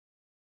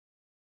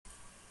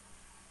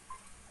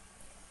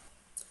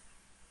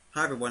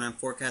Hi everyone, I'm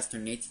forecaster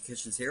Nathan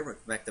Kitchens here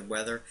with Convective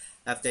Weather,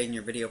 updating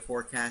your video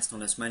forecast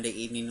on this Monday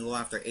evening, a little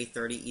after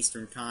 8:30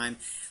 Eastern Time.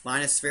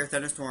 Line of severe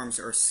thunderstorms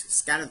or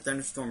scattered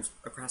thunderstorms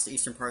across the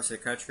eastern parts of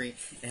the country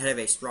ahead of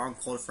a strong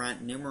cold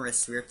front. Numerous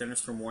severe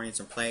thunderstorm warnings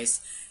in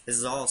place. This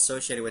is all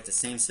associated with the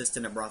same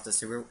system that brought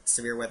the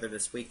severe weather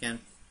this weekend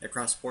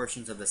across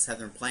portions of the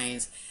southern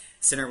plains.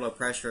 Center of low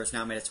pressure has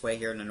now made its way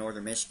here into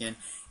northern Michigan.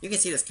 You can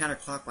see this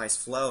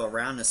counterclockwise flow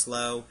around this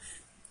low.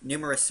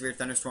 Numerous severe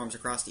thunderstorms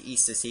across the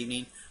east this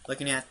evening.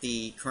 Looking at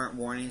the current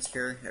warnings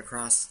here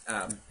across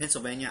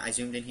Pennsylvania, I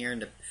zoomed in here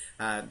into,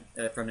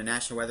 from the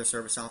National Weather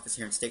Service office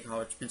here in State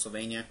College,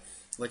 Pennsylvania.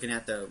 Looking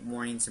at the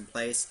warnings in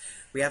place,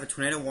 we have a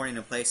tornado warning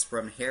in place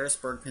from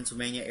Harrisburg,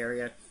 Pennsylvania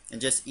area, and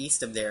just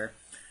east of there.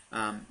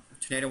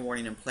 Tornado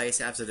warning in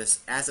place as of this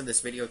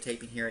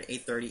videotaping here at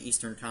 8:30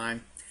 Eastern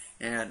Time,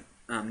 and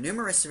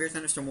numerous severe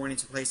thunderstorm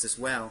warnings in place as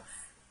well.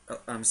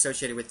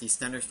 Associated with these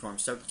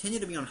thunderstorms. So continue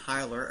to be on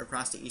high alert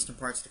across the eastern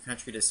parts of the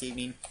country this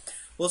evening.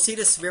 We'll see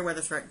the severe weather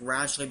threat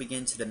gradually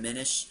begin to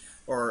diminish,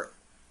 or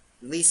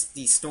at least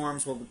these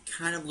storms will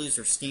kind of lose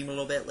their steam a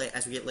little bit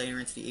as we get later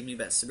into the evening,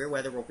 but severe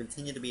weather will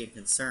continue to be a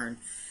concern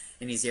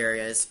in these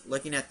areas.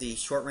 Looking at the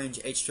short-range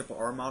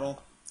HRRR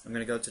model, I'm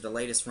going to go to the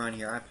latest run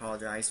here. I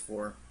apologize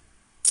for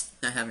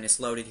not having this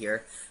loaded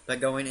here, but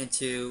going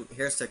into,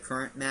 here's the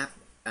current map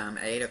at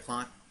 8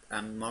 o'clock.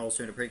 The model's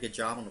doing a pretty good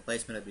job on the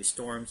placement of these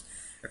storms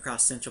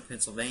across central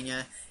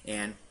Pennsylvania.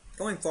 And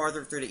going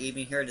farther through the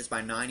evening here, it is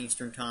by 9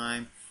 Eastern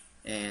Time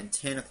and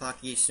 10 o'clock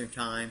Eastern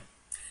Time,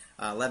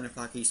 11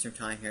 o'clock Eastern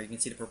Time here. You can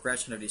see the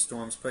progression of these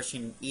storms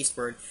pushing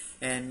eastward,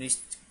 and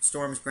these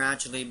storms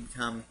gradually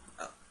become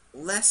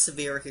less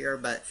severe here,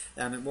 but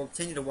we'll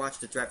continue to watch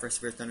the threat for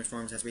severe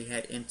thunderstorms as we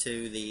head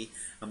into the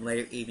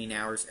later evening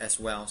hours as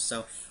well.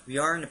 So we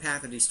are in the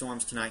path of these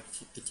storms tonight.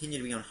 Continue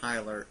to be on high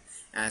alert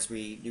as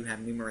we do have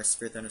numerous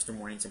severe thunderstorm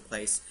warnings in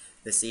place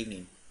this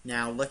evening.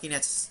 Now, looking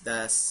at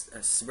the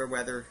severe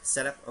weather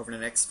setup over the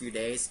next few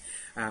days,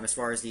 as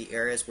far as the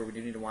areas where we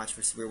do need to watch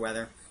for severe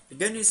weather, the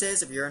good news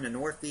is if you're in the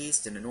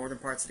northeast and the northern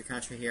parts of the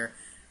country here,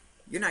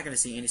 you're not going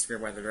to see any severe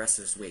weather the rest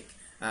of this week.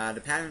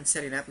 The pattern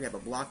setting up, we have a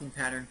blocking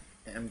pattern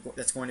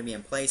that's going to be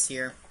in place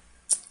here.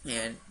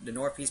 And the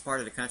northeast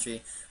part of the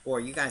country, boy,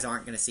 you guys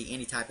aren't going to see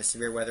any type of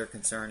severe weather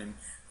concern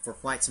for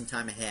quite some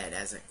time ahead,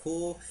 as a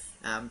cool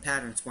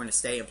pattern is going to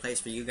stay in place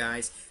for you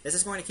guys. This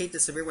is going to keep the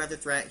severe weather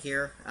threat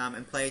here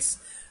in place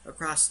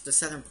across the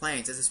southern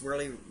plains. This is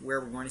really where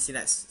we're going to see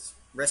that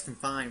risk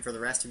confined for the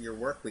rest of your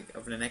work week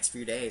over the next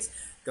few days.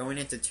 Going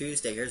into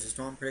Tuesday, here's the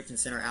Storm Prediction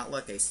Center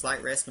outlook, a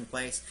slight risk in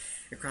place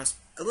across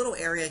a little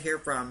area here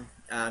from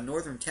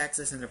northern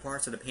Texas and the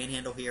parts of the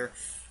Panhandle here,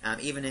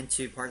 even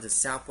into parts of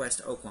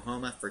southwest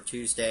Oklahoma for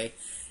Tuesday.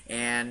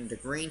 And the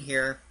green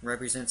here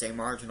represents a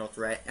marginal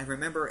threat. And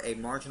remember, a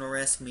marginal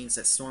risk means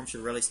that storms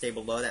should really stay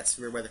below that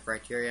severe weather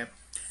criteria.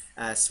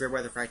 Severe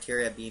weather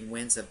criteria being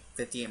winds of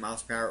 58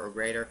 miles per hour or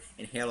greater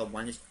and hail of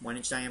 1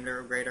 inch diameter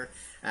or greater.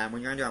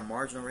 When you're under a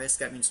marginal risk,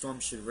 that means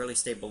storms should really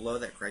stay below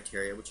that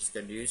criteria, which is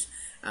good news.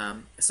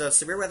 So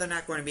severe weather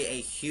not going to be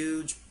a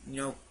huge,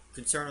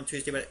 concern on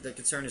Tuesday, but the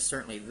concern is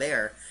certainly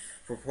there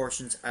for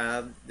portions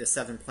of the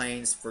southern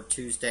plains for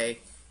Tuesday.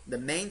 The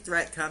main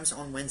threat comes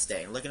on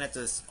Wednesday. Looking at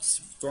the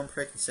Storm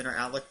Prediction Center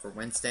outlook for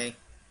Wednesday,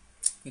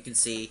 you can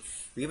see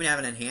we even have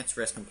an enhanced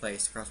risk in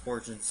place across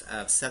portions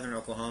of southern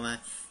Oklahoma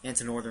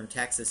into northern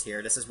Texas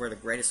here. This is where the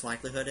greatest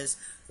likelihood is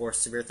for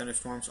severe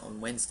thunderstorms on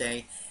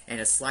Wednesday,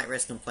 and a slight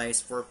risk in place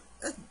for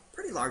a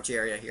pretty large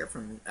area here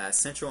from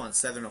central and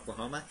southern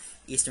Oklahoma,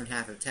 eastern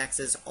half of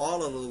Texas.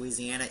 All of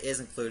Louisiana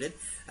is included,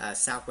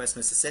 southwest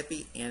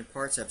Mississippi, and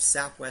parts of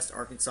southwest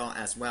Arkansas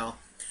as well.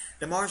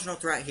 The marginal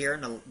threat here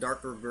in the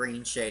darker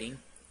green shading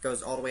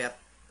goes all the way up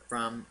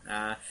from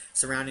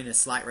surrounding a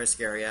slight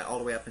risk area all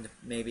the way up into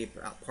maybe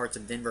parts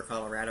of Denver,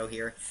 Colorado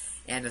here.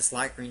 And the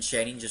slight green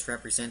shading just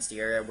represents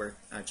the area where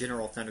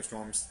general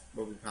thunderstorms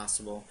will be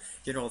possible,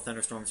 general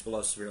thunderstorms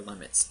below severe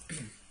limits.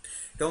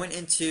 Going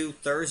into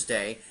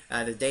Thursday,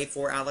 the Day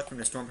 4 outlook from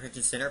the Storm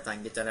Prediction Center, if I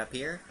can get that up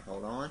here,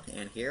 hold on,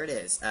 and here it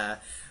is.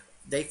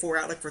 Day 4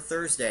 outlook for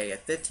Thursday, a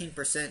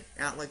 15%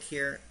 outlook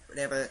here.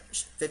 They have a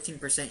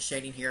 15%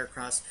 shading here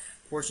across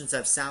portions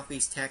of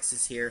southeast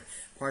Texas here,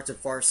 parts of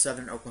far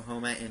southern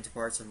Oklahoma, and to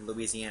parts of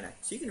Louisiana.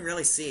 So you can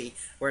really see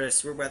where the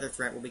severe weather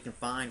threat will be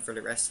confined for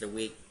the rest of the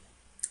week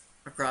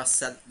across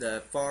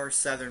the far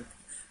southern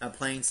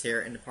plains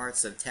here into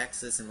parts of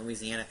Texas and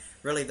Louisiana.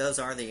 Really, those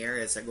are the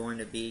areas that are going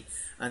to be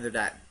under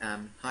that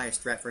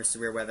highest threat for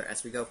severe weather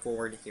as we go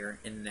forward here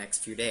in the next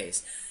few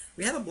days.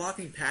 We have a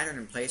blocking pattern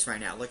in place right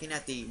now. Looking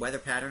at the weather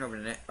pattern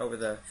over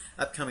the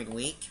upcoming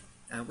week,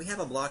 we have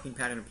a blocking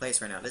pattern in place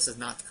right now. This is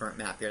not the current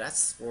map here.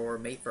 That's for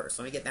May 1st.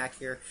 Let me get back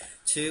here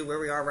to where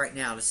we are right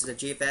now. This is a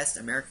GFS,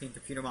 American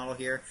Computer Model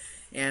here,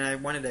 and I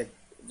wanted to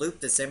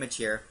loop this image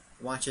here.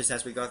 Watch this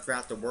as we go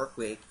throughout the work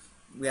week.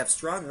 We have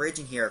strong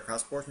ridging here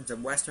across portions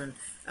of western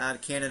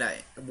Canada,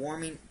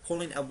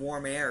 pulling of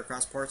warm air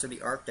across parts of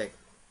the Arctic.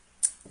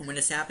 And when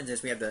this happens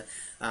is we have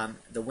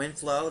the wind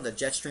flow, the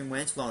jet stream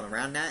winds flowing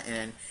around that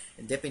and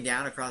dipping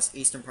down across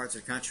eastern parts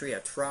of the country, a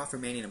trough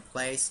remaining in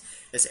place.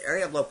 This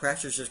area of low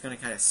pressure is just going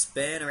to kind of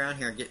spin around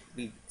here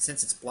and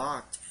since it's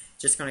blocked,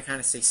 just going to kind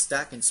of stay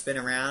stuck and spin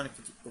around.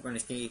 We're going to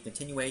see a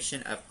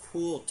continuation of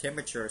cool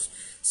temperatures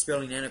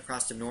spilling in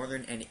across the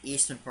northern and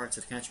eastern parts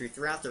of the country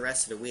throughout the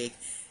rest of the week.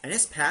 And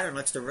this pattern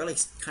looks to really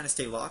kind of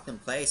stay locked in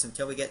place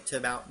until we get to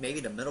about maybe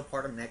the middle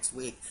part of next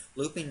week.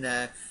 Looping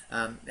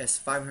this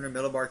 500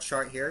 millibar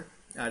chart here,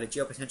 the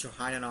geopotential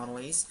height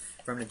anomalies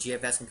from the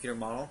GFS computer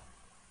model.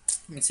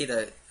 You can see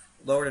the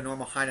lower to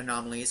normal height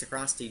anomalies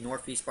across the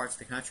northeast parts of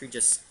the country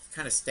just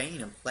kind of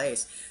staying in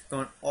place,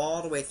 going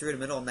all the way through the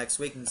middle of next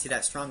week. You can see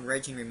that strong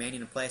ridging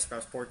remaining in place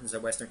across portions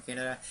of western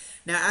Canada.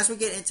 Now, as we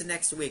get into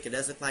next week, it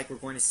does look like we're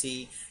going to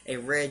see a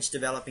ridge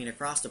developing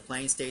across the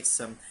plain states,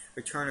 some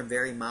return of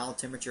very mild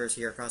temperatures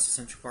here across the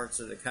central parts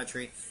of the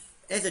country.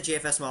 As the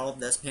GFS model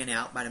does pan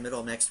out by the middle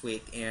of next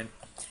week, and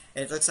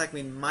it looks like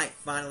we might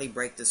finally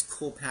break this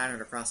cool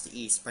pattern across the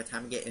east by the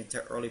time we get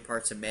into early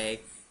parts of May.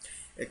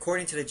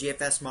 According to the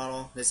GFS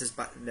model, this is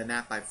the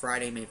map by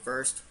Friday, May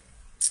 1st.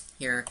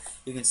 Here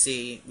you can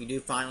see we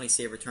do finally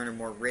see a return of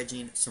more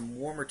ridging, some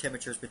warmer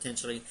temperatures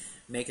potentially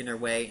making their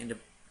way into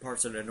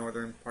parts of the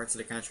northern parts of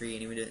the country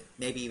and even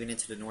maybe even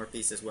into the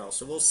northeast as well.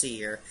 So we'll see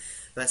here.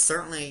 But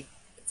certainly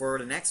for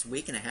the next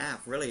week and a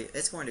half, really,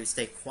 it's going to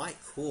stay quite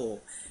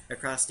cool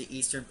across the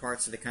eastern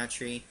parts of the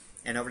country.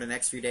 And over the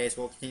next few days,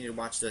 we'll continue to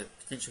watch the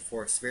potential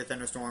for severe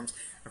thunderstorms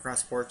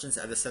across portions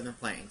of the southern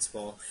plains.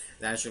 Well,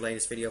 that is your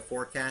latest video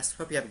forecast.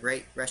 Hope you have a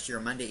great rest of your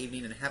Monday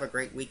evening and have a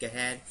great week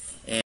ahead. And